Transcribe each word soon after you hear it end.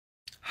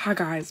Hi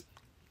guys.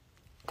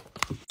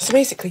 So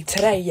basically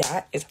today,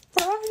 yeah, is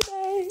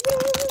Friday.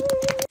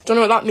 Don't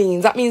know what that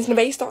means. That means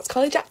Neve starts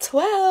college at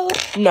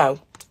 12.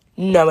 No,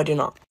 I do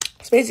not.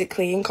 So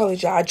basically in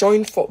college, yeah, I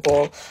joined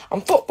football.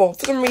 And football,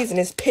 for some reason,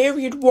 is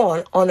period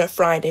 1 on a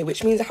Friday,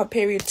 which means I have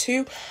period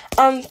 2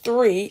 and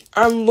 3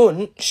 and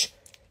lunch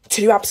to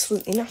do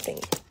absolutely nothing.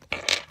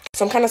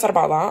 So I'm kind of sad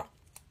about that.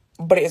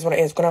 But it is what it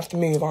is. Gonna have to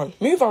move on.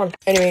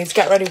 Anyways,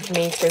 get ready for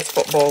me to go to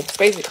football. So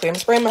basically, I'm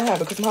spraying my hair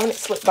because I'm having it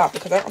slicked back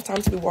because I don't have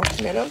time to be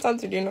washing it. I don't have time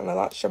to do none of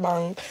that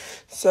shebang.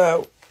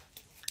 So,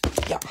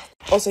 yeah.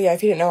 Also, yeah,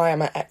 if you didn't know, I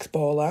am an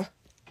ex-baller.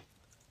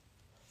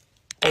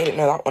 You didn't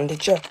know that one,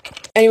 did you?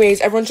 Anyways,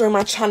 everyone join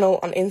my channel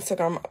on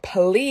Instagram,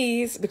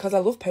 please, because I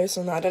love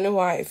posting that. I don't know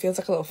why. It feels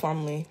like a little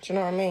family. Do you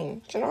know what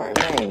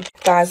I mean?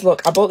 Guys,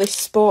 look, I bought this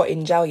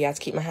sporting gel, yeah, to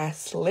keep my hair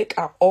slick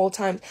at all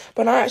times.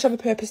 But I actually have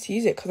a purpose to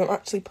use it because I'm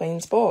actually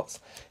playing sports.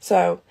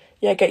 So,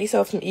 yeah, get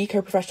yourself some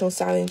eco-professional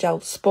styling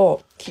gel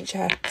sport. Keeps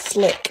your hair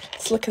slick.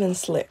 Slicker than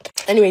slick.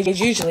 Anyways,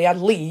 usually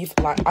I'd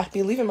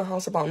be leaving my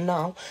house about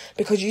now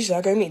because usually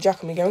I go meet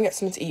Jack and we go and get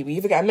something to eat. We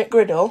either get a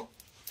McGriddle.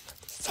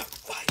 So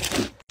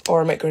fire.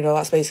 Or a McGriddle,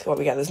 that's basically what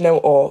we get. There's no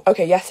or.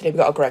 Okay, yesterday we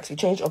got a Greg's. We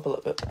changed it up a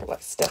little bit, but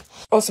like still.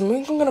 Also,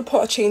 I'm going to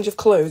put a change of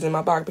clothes in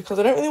my bag because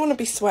I don't really want to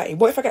be sweaty.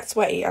 What if I get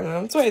sweaty and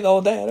I'm sweaty the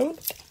whole day? I don't want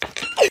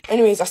to...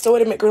 Anyways, I still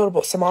ordered a McGriddle,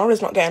 but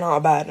Samara's not getting out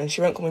of bed and she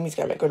won't come with me to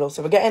get a McGriddle.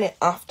 So we're getting it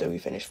after we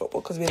finish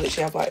football because we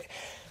literally have like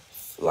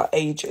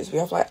ages. We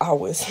have like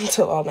hours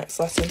until our next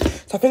lesson.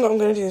 So I think what I'm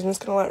going to do is I'm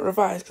just going to like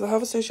revise because I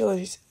have a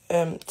sociology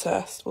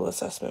test, well,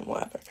 assessment,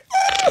 whatever.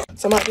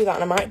 So I might do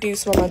that and I might do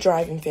some of my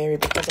driving theory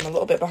because I'm a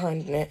little bit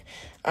behind in it.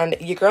 And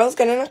your girl's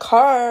getting a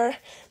car,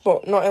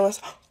 but not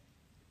unless...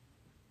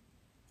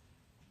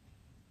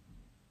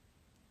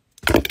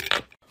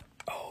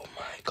 Oh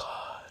my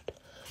god.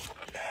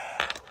 No.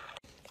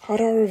 How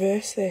do I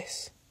reverse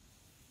this?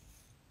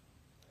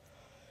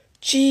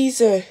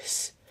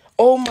 Jesus.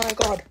 Oh my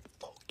god.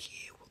 Fuck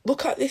you.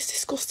 Look at this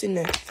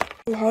disgustingness.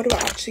 How do I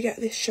actually get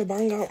this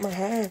shebang out my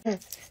hair?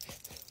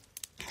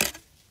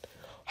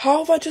 How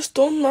have I just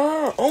done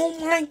that? Oh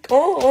my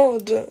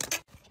god.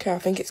 Okay, I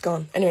think it's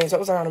gone. Anyways, what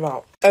was I on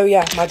about? Oh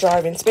yeah, my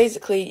driving. So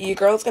basically, your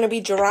girl's going to be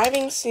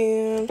driving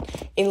soon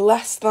in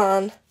less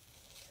than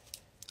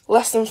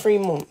 3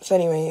 months.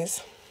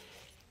 Anyways,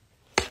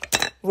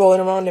 rolling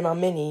around in my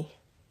Mini.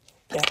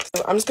 Yeah,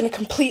 so I'm just going to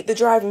complete the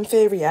driving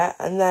theory yet,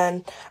 and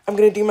then I'm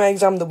going to do my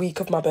exam the week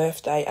of my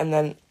birthday, and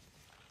then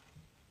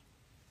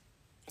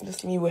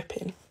just me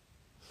whipping.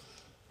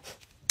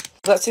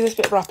 Let's do this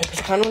bit rapid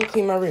because I kind of want to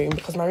clean my room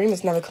because my room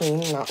is never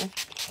clean now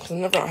because I'm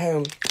never at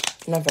home.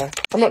 Never.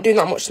 I'm not doing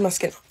that much to my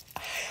skin.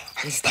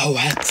 I'm still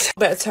wet.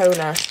 Bit of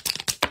toner.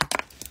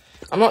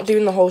 I'm not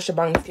doing the whole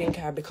shebang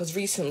skincare because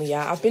recently,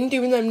 yeah, I've been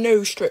doing them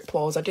nose strip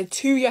balls. I did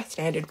 2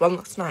 yesterday, I did 1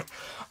 last night.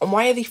 And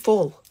why are they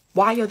full?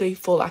 Why are they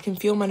full? I can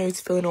feel my nose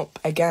filling up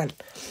again.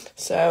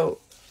 So,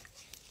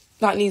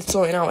 that needs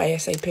sorting out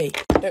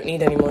ASAP. I don't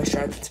need any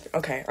moisturiser.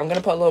 Okay, I'm going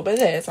to put a little bit of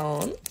this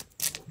on.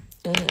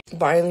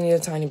 But I only need a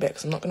tiny bit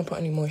because I'm not going to put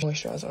any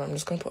moisturiser on. I'm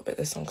just going to put a bit of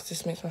this on because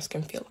this makes my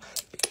skin feel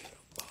beautiful.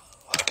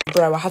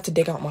 Bro, I had to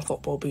dig out my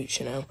football boots,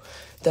 you know.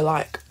 They're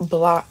like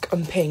black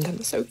and pink and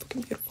they're so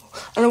fucking beautiful.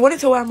 And I wanted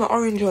to wear my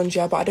orange ones,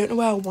 yeah, but I don't know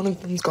where one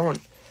of them's gone.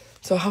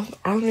 So I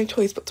have no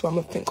choice but to wear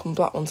my pink and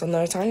black ones and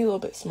they're a tiny little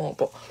bit small,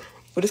 but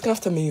we're just going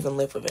to have to move and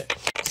live with it.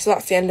 So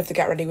that's the end of the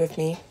get ready with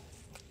me.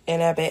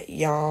 In a bit,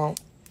 y'all.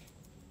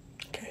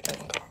 Okay,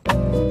 don't look at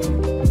that.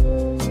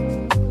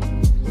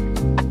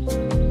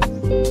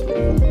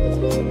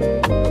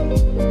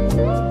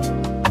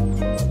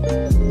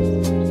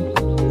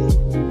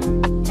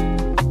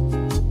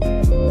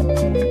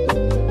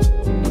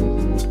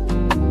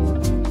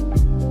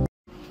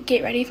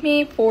 Get ready with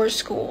me for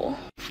school.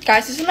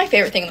 Guys, this is my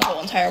favorite thing in the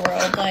whole entire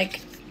world. Like,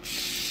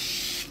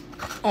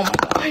 oh my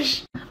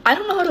gosh. I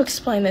don't know how to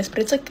explain this, but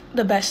it's like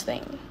the best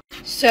thing.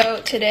 So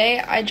today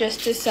I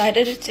just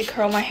decided to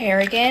curl my hair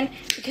again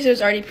because it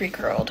was already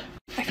pre-curled.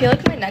 I feel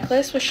like my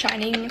necklace was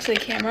shining into the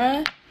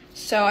camera,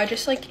 so I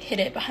just like hid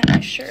it behind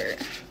my shirt.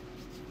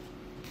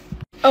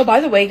 Oh,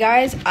 by the way,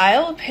 guys,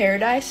 Isle of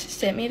Paradise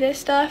sent me this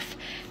stuff.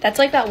 That's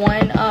like that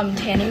one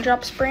tanning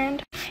drops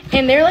brand.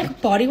 And their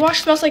like body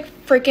wash smells like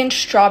freaking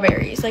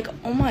strawberries. Like,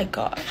 oh my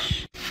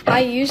gosh. I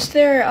used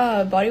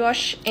their body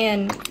wash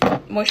and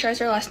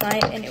moisturizer last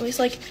night and it was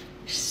like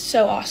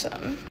so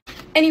awesome.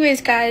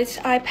 Anyways, guys,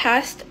 I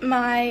passed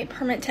my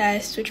permit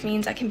test, which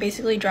means I can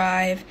basically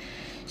drive.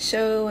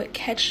 So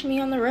catch me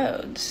on the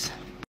roads.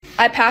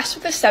 I passed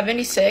with a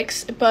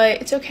 76,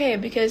 but it's okay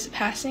because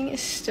passing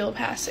is still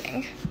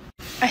passing.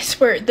 I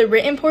swear, the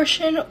written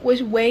portion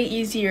was way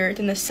easier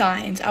than the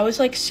signs. I was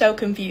like so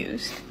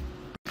confused.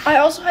 I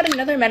also had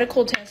another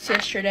medical test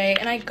yesterday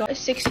and I got a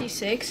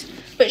 66,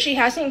 but she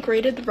hasn't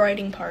graded the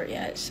writing part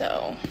yet,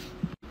 so.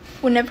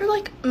 Whenever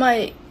like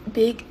my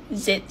big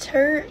zits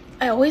hurt,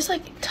 I always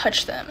like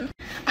touch them.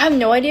 I have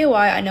no idea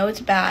why. I know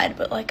it's bad,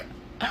 but like,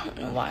 I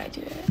don't know why I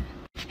do it.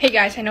 Hey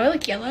guys, I know I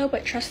look yellow,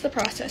 but trust the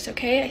process,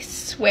 okay? I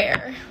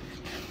swear.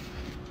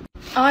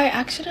 I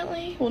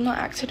accidentally, well not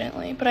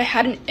accidentally, but I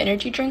had an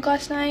energy drink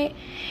last night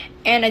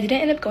and I didn't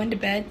end up going to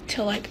bed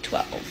till like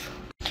 12.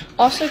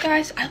 Also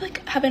guys, I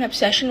like have an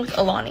obsession with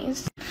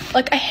Alani's.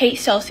 Like I hate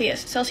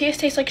Celsius. Celsius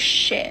tastes like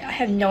shit. I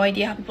have no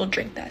idea how people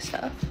drink that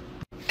stuff.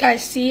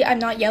 Guys, see, I'm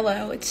not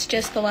yellow. It's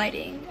just the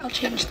lighting. I'll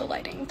change the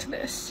lighting to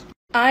this.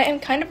 I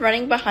am kind of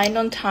running behind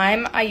on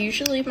time. I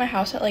usually leave my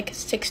house at like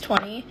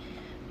 6:20,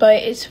 but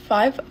it's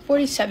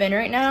 5:47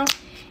 right now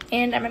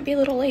and I might be a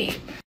little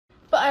late.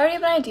 But I already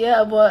have an idea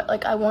of what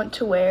like I want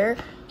to wear,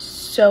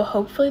 so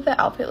hopefully the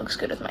outfit looks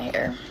good with my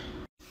hair.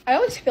 I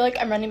always feel like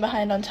I'm running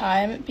behind on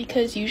time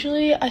because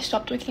usually I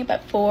stopped waking up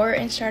at 4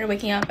 and started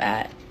waking up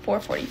at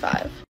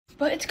 4:45.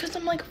 But it's because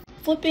I'm like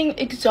flipping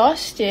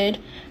exhausted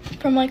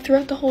from like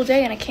throughout the whole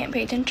day and I can't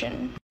pay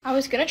attention. I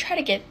was gonna try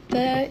to get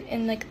that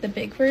in like the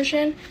big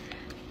version,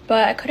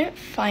 but I couldn't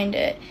find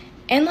it.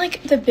 And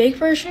like the big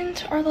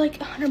versions are like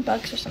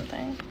 $100 or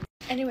something.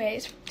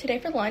 Anyways, today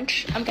for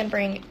lunch, I'm gonna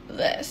bring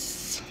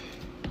this.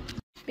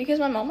 Because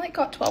my mom like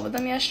got 12 of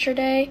them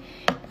yesterday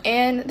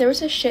and there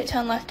was a shit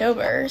ton left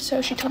over,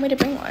 so she told me to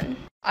bring one.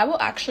 I will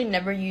actually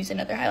never use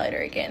another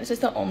highlighter again. This is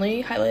the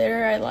only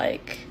highlighter I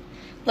like.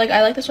 Like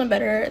I like this one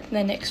better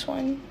than the NYX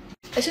one.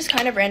 This is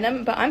kind of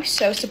random, but I'm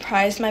so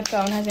surprised my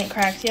phone hasn't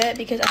cracked yet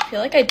because I feel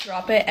like I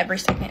drop it every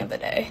second of the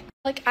day.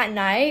 Like at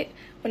night,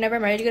 whenever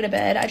I'm ready to go to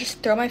bed, I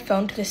just throw my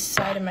phone to the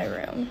side of my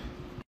room.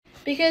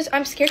 Because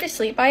I'm scared to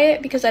sleep by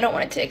it because I don't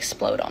want it to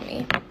explode on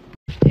me.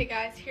 Hey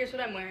guys, here's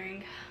what I'm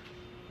wearing.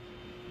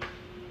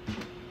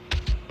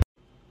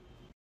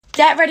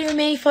 Get ready with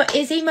me for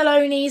Izzy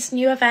Maloney's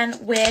new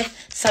event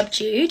with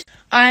Subdued.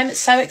 I'm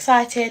so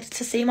excited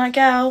to see my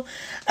girl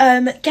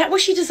get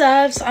what she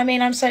deserves. I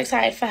mean, I'm so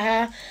excited for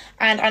her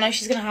and I know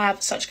she's going to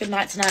have such a good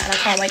night tonight and I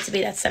can't wait to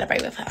be there to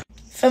celebrate with her.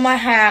 For my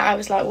hair, I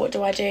was like, what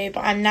do I do?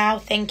 But I'm now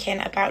thinking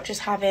about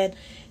just having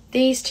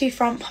these two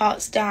front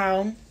parts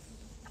down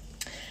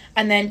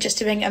and then just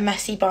doing a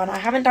messy bun. I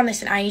haven't done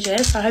this in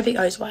ages, so I hope it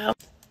goes well.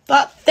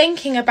 But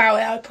thinking about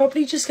it, I'm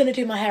probably just going to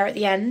do my hair at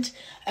the end,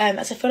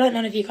 as I feel like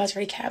none of you guys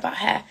really care about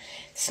hair.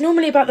 It's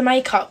normally about the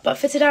makeup, but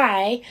for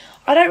today,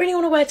 I don't really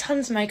want to wear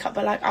tons of makeup,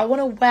 but like I want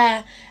to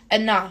wear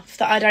enough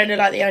that I don't look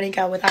like the only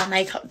girl without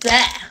makeup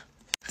there.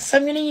 So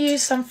I'm going to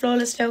use some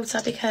Flawless filter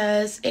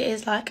because it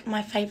is like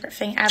my favourite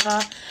thing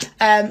ever,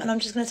 and I'm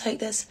just going to take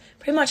this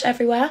pretty much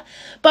everywhere.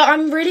 But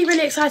I'm really,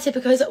 really excited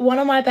because one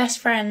of my best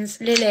friends,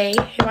 Lily,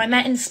 who I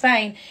met in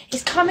Spain,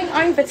 is coming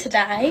over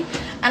today,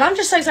 and I'm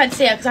just so excited to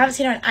see her because I haven't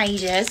seen her in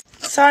ages.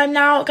 So I'm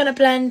now going to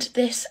blend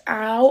this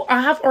out.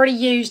 I have already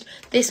used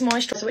this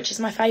moisturiser, which is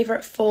my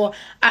favourite for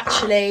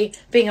actually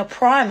being a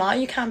primer.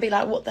 You can be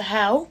like, what the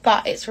hell?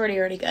 But it's really,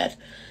 really good.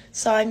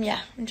 So I'm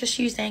just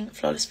using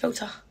Flawless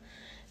filter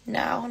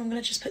now, and I'm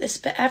going to just put this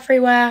bit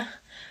everywhere.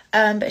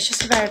 But it's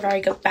just a very, very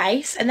good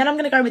base. And then I'm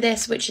going to go with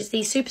this, which is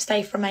the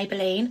Superstay from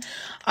Maybelline.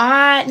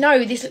 I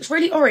know this looks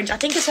really orange. I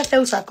think it's a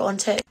filter I've got on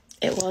too.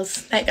 It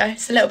was. There you go.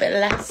 It's a little bit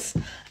less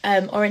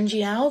orangey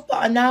now.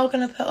 But I'm now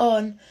going to put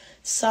on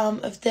some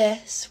of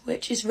this,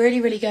 which is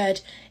really, really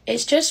good.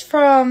 It's just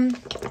from,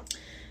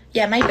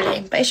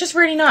 Maybelline. But it's just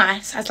really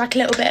nice. It has like a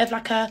little bit of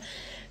like a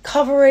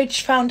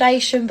coverage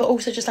foundation, but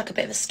also just like a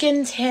bit of a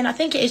skin tint. I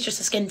think it is just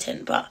a skin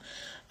tint, but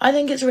I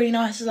think it's really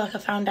nice as like a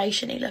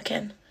foundation-y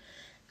looking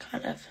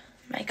kind of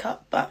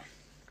makeup, but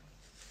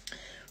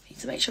we need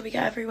to make sure we go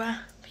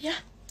everywhere. But yeah,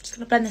 just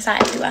gonna blend this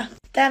out everywhere.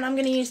 Then I'm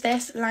gonna use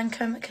this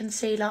Lancome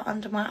concealer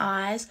under my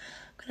eyes.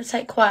 I'm gonna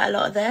take quite a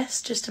lot of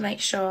this just to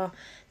make sure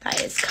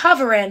that it's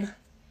covering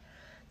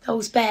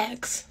those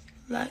bags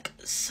like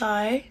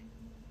so.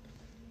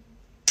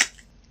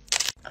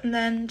 And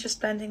then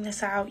just blending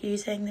this out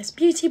using this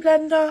beauty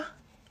blender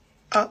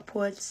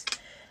upwards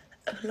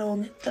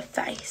along the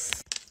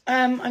face.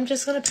 I'm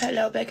just gonna put a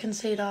little bit of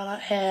concealer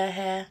like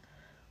here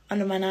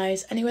under my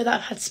nose, anywhere that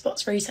I've had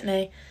spots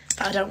recently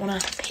that I don't want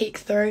to peek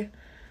through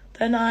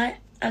the night.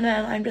 And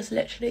then I'm just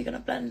literally going to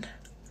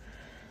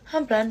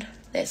blend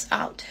this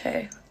out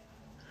too,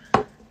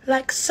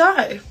 like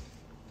so.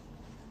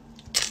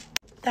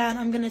 Then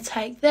I'm going to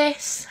take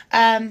this.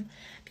 I'm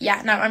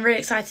really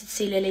excited to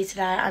see Lily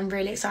today. I'm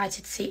really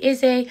excited to see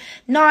Izzy,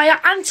 Naya,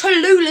 and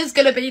Tallulah's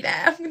going to be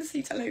there. I'm going to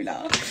see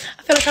Tallulah. I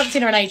feel like I haven't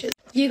seen her in ages.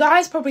 You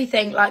guys probably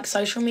think like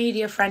social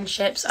media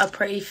friendships are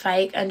pretty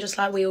fake and just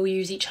like we all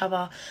use each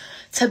other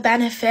to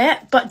benefit.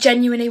 But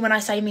genuinely, when I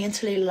say me and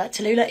Tallulah, like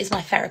Tallulah is my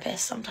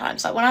therapist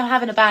sometimes. Like when I'm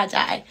having a bad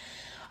day,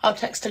 I'll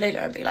text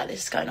Tallulah and be like,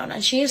 this is going on.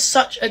 And she is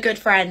such a good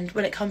friend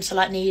when it comes to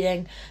like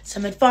needing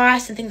some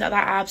advice and things like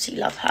that. I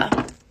absolutely love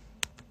her.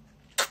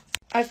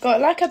 I've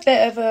got like a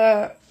bit of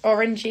a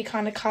orangey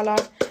kind of colour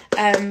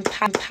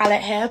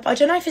palette here, but I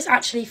don't know if it's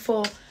actually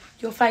for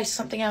your face or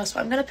something else,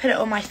 but I'm going to put it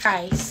on my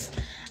face.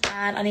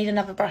 And I need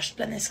another brush to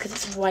blend this because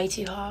it's way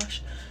too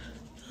harsh,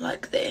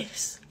 like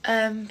this.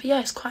 But yeah,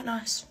 it's quite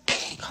nice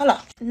colour.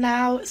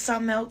 Now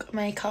some Milk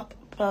Makeup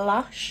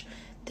blush.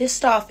 This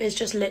stuff is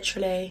just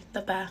literally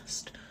the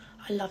best.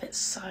 I love it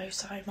so,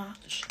 so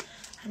much.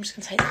 I'm just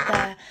going to take it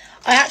there.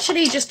 I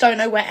actually just don't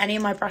know where any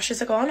of my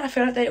brushes are gone. I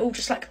feel like they're all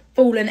just like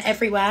fallen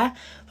everywhere.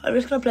 But I'm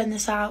just going to blend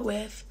this out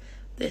with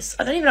this.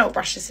 I don't even know what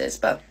brush this is,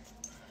 but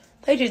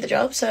they do the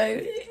job,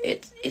 so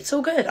it's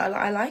all good.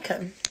 I like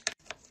them.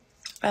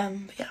 But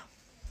yeah,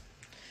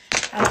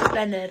 I've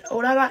blended.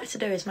 All I like to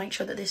do is make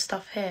sure that this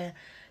stuff here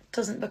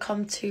doesn't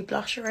become too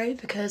blushery,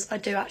 because I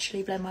do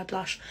actually blend my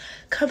blush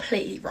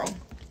completely wrong.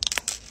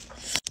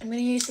 I'm going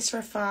to use this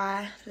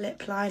Refi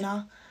lip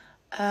liner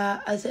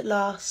as it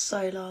lasts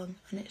so long,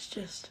 and it's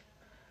just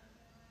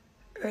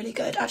really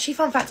good. Actually,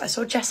 fun fact, I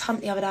saw Jess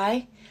Hunt the other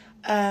day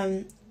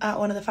at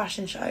one of the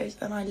fashion shows,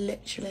 and I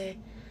literally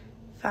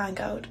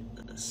fangirled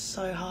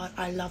so hard.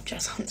 I love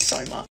Jess Hunt so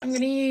much. I'm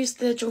going to use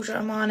the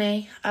Giorgio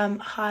Armani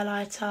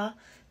highlighter.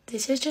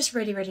 This is just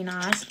really, really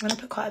nice. I'm going to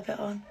put quite a bit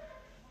on,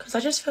 because I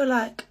just feel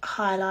like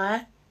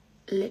highlight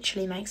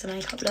literally makes a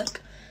makeup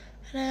look.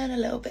 And then a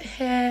little bit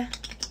here,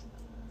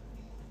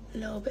 a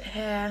little bit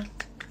here.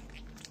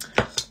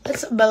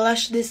 Let's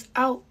blush this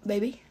out,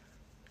 baby,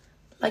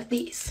 like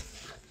these.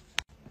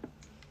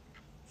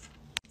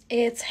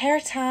 It's hair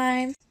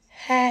time.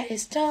 Hair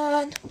is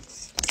done.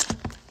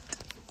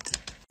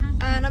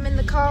 And I'm in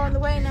the car on the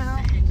way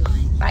now.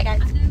 Bye,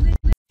 guys.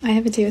 I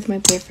have a date with my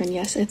boyfriend.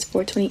 Yes, it's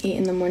 4:28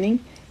 in the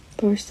morning,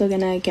 but we're still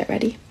gonna get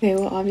ready. Okay,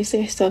 well,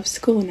 obviously I still have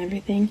school and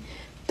everything,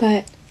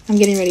 but I'm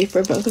getting ready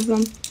for both of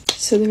them.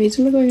 So the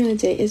reason we're going on a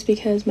date is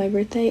because my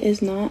birthday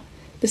is not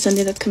the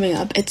Sunday that's coming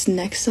up. It's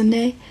next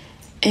Sunday,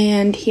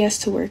 and he has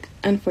to work,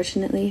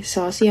 unfortunately.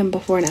 So I'll see him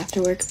before and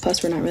after work.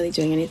 Plus, we're not really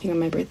doing anything on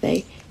my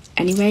birthday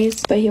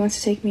anyways. But he wants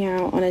to take me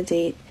out on a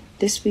date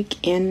this week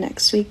and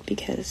next week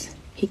because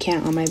he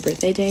can't on my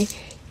birthday day,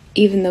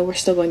 even though we're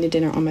still going to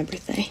dinner on my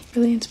birthday.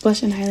 Brilliance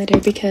blush and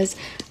highlighter because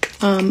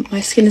my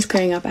skin is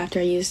clearing up after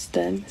I used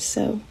them,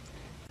 so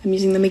I'm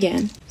using them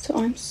again. So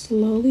I'm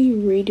slowly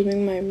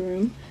redoing my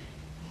room,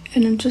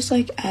 and I'm just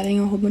like adding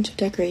a whole bunch of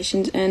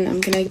decorations, and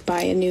I'm gonna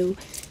buy a new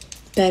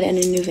bed and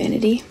a new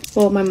vanity.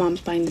 Well, my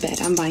mom's buying the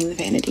bed, I'm buying the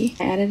vanity.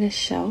 I added a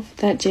shelf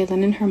that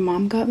Jalen and her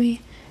mom got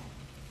me,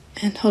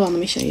 and hold on, let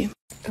me show you.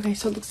 Okay,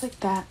 so it looks like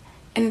that,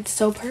 and it's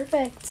so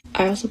perfect.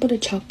 I also put a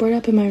chalkboard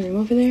up in my room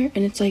over there,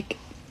 and it's like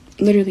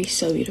literally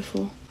so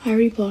beautiful. I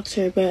already blocked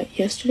her, but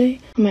yesterday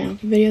on my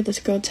outfit video,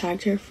 this girl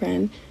tagged her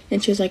friend,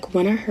 and she was like,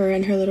 when are her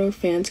and her little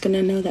fans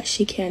gonna know that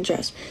she can't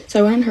dress? So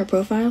I went on her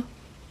profile.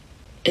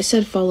 It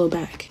said follow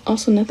back.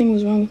 Also, nothing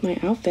was wrong with my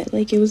outfit.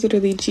 Like, it was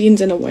literally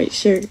jeans and a white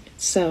shirt.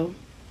 So,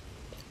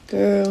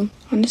 girl,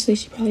 honestly,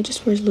 she probably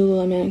just wears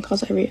Lululemon and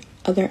calls every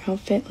other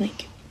outfit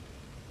like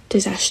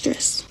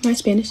disastrous. My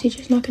Spanish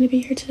teacher's not going to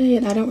be here today,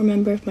 and I don't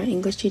remember if my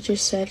English teacher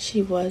said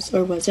she was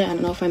or wasn't. I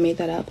don't know if I made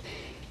that up,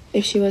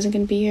 if she wasn't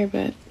going to be here,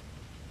 but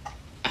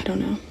I don't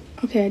know.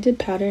 Okay, I did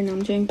powder, now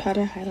I'm doing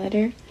powder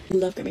highlighter. I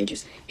love cranberry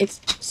juice.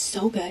 It's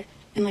so good.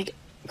 And like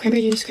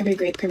cranberry juice, cranberry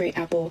grape, cranberry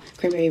apple,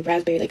 cranberry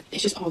raspberry, like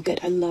it's just all good.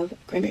 I love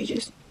cranberry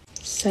juice.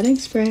 Setting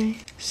spray.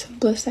 So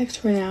Blistex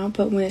for now,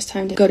 but when it's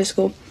time to go to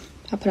school,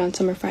 I'll put on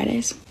Summer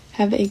Fridays.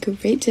 Have a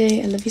great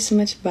day. I love you so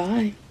much.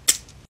 Bye.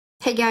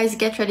 Hey guys,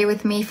 get ready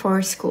with me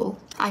for school.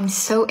 I'm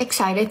so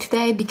excited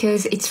today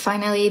because it's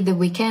finally the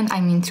weekend.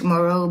 I mean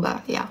tomorrow,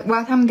 but yeah.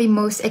 What I'm the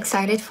most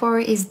excited for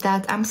is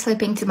that I'm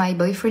sleeping to my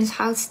boyfriend's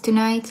house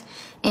tonight,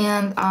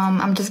 and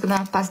I'm just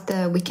gonna pass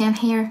the weekend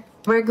here.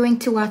 We're going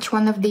to watch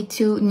one of the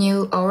 2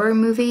 new horror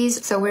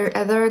movies, so we're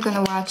either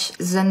gonna watch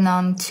The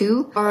Nun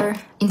 2 or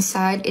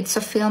Inside. It's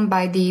a film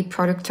by the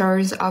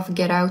producers of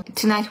Get Out.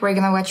 Tonight we're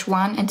gonna watch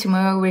one, and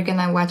tomorrow we're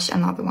gonna watch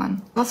another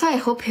one. Also, I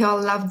hope you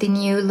all love the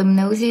new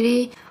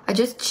luminosity. I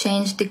just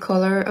changed the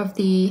color of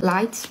the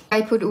lights.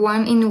 I put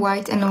one in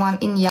white and one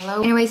in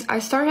yellow. Anyways, I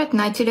started at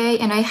night today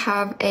and I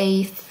have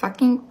a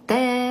fucking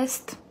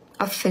test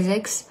of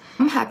physics.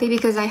 I'm happy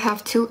because I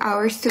have 2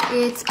 hours to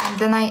eat, and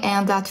then I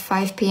end at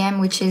 5 p.m,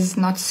 which is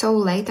not so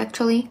late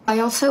actually. I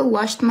also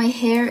washed my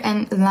hair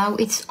and now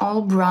it's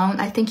all brown.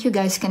 I think you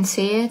guys can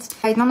see it.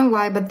 I don't know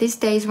why, but these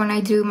days when I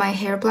do my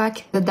hair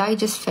black, the dye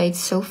just fades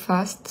so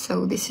fast,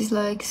 so this is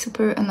like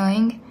super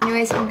annoying.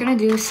 Anyways, I'm gonna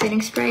do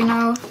setting spray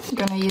now. I'm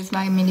gonna use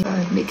my mini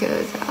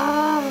because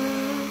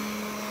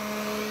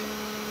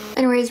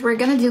anyways, we're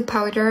gonna do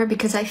powder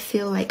because I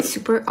feel like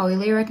super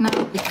oily right now.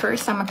 But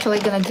first, I'm actually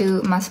gonna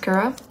do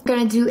mascara. I'm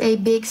gonna do a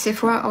big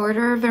Sephora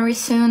order very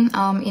soon,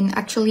 in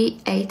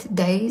actually 8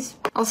 days.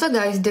 Also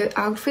guys, the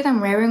outfit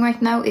I'm wearing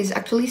right now is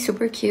actually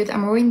super cute.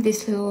 I'm wearing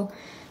this little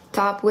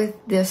top with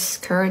this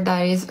skirt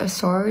that is a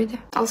sword.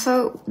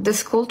 Also, the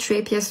school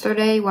trip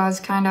yesterday was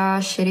kinda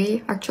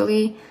shitty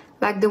actually.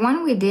 Like the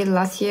one we did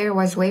last year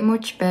was way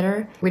much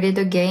better. We did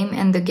a game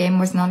and the game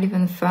was not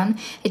even fun.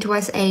 It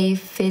was a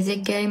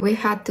physics game. We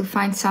had to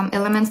find some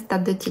elements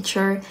that the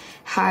teacher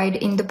hid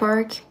in the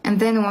park. And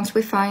then once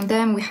we find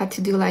them, we had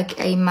to do like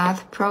a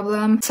math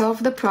problem,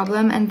 solve the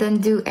problem, and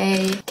then do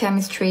a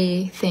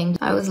chemistry thing.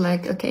 I was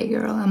like, okay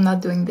girl, I'm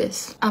not doing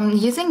this. I'm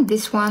using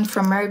this one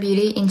from Rare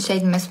Beauty in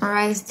shade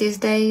Mesmerized these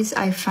days.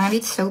 I find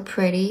it so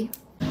pretty.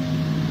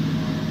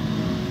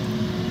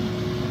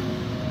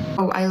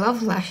 Oh, I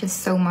love lashes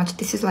so much.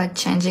 This is like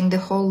changing the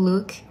whole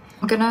look.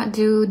 I'm gonna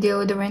do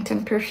deodorant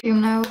and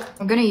perfume now.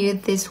 I'm gonna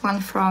use this one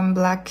from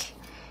Black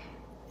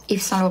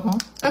Yves Saint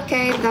Laurent.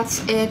 Okay,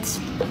 that's it.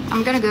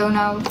 I'm gonna go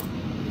now.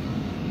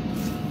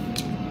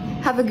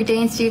 Have a good day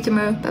and see you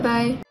tomorrow. Bye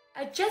bye.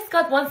 I just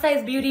got One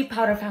Size Beauty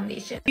powder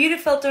foundation. Beauty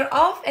filter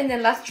off, and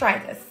then let's try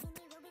this.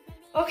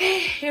 Okay,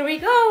 here we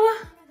go.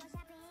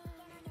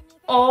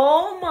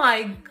 Oh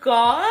my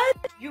god.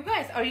 You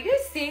guys, are you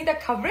guys seeing the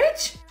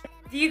coverage?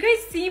 Do you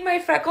guys see my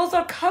freckles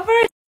are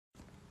covered?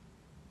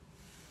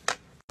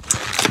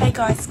 Hey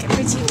guys, get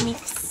ready with me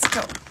for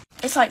school.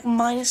 It's like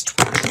minus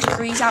 20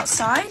 degrees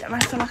outside and I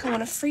feel like I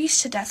want to freeze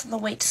to death on the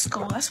way to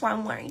school. That's why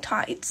I'm wearing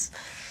tights.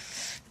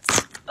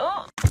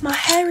 Oh, my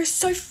hair is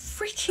so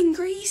freaking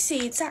greasy.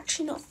 It's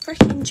actually not a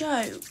freaking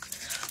joke.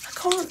 I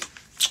can't.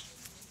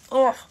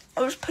 Oh,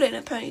 I'll just put it in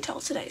a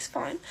ponytail today. It's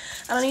fine.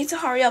 And I need to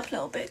hurry up a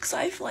little bit because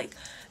I have like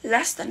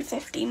less than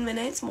 15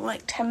 minutes, more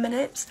like 10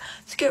 minutes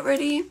to get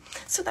ready.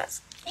 So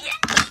that's... Yeah.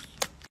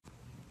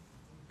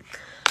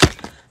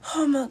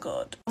 Oh my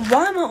god.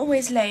 Why am I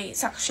always late?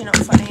 It's actually not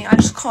funny. I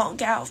just can't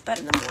get out of bed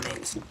in the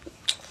mornings.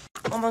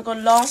 Oh my god,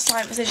 last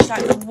night was just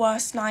like the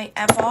worst night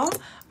ever.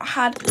 I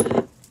had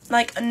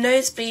like a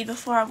nosebleed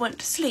before I went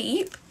to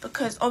sleep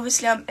because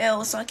obviously I'm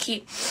ill, so I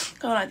keep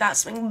going like that,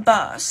 something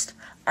burst.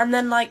 And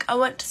then like I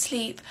went to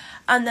sleep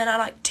and then at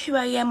like 2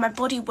 AM my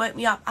body woke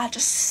me up. I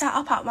just sat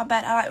up out of my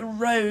bed, I like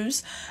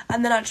rose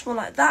and then I just went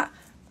like that,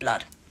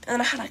 blood. And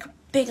then I had like a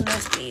big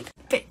nosebleed.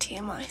 Bit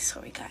TMI,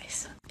 sorry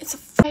guys. It's a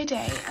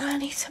Friday and I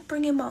need to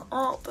bring in my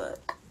art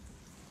book.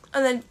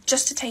 And then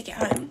just to take it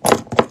home.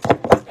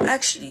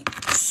 Actually,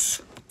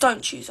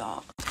 don't choose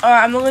art.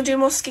 Alright, I'm not going to do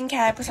more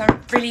skincare because I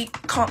really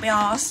can't be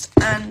arsed.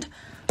 And,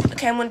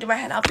 okay, I'm going to do my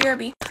hair now.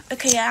 BRB.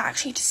 Okay, yeah,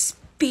 actually to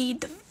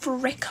speed the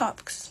frick up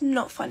because it's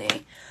not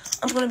funny.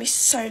 I'm going to be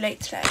so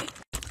late today.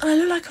 And I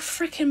look like a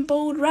freaking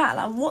bald rat.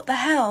 Like, what the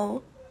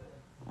hell?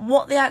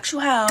 What the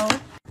actual hell?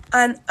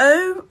 And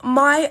oh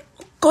my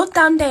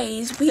goddamn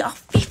days, we are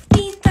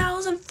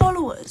 15,000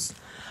 followers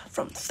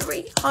from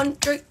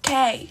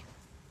 300k.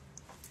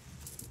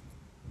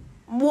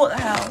 What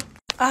the hell?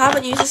 I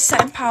haven't used a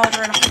setting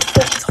powder in a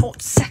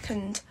hot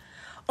second.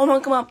 Oh my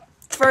god, my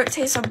throat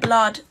tastes of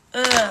blood.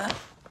 Ugh.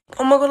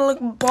 Oh my god, I look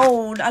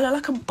bold. I look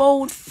like a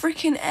bold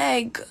freaking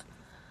egg.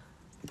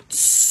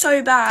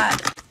 So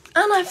bad.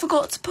 And I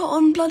forgot to put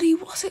on bloody,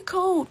 what's it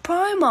called?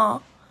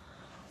 Primer.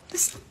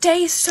 This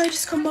day is so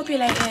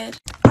discombobulated.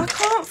 I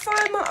can't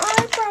find my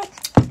eyebrow.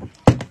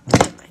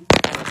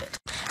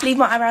 Leave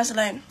my eyebrows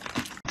alone.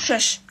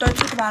 Shush, don't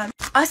talk about them.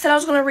 I said I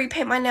was going to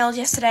repaint my nails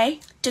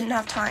yesterday. Didn't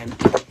have time.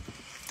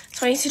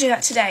 So I need to do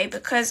that today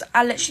because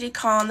I literally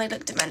can't. They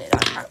look demented.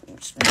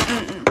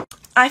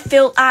 I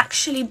feel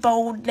actually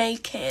bold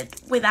naked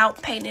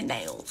without painted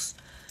nails.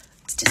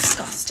 It's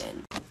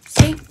disgusting.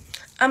 See?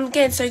 I'm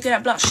getting so good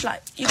at blush,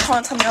 like, you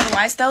can't tell me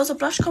otherwise. If there was a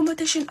blush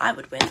competition, I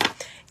would win.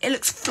 It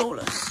looks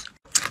flawless.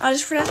 I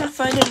just realised my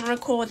phone didn't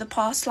record the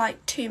past,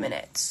 like, 2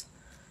 minutes.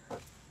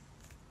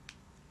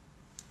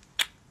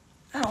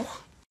 Ow.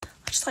 I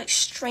just, like,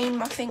 strained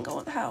my finger.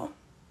 What the hell?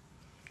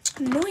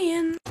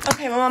 Annoying.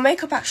 Okay, well, my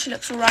makeup actually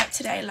looks alright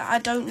today. Like, I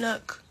don't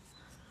look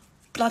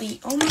bloody...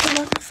 Oh my god,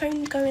 why is my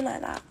phone going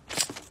like that?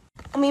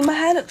 I mean, my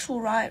hair looks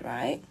alright,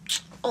 right?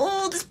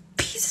 Oh, this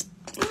piece...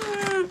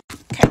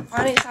 Okay,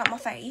 finally it's out my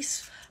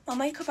face. My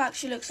makeup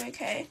actually looks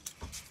okay.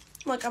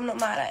 Like, I'm not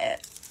mad at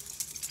it.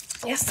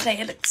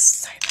 Yesterday it looked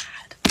so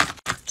bad.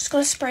 Just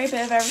gonna spray a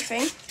bit of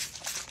everything.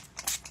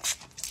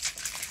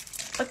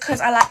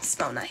 Because I like to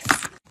smell nice.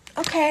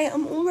 Okay,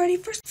 I'm all ready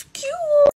for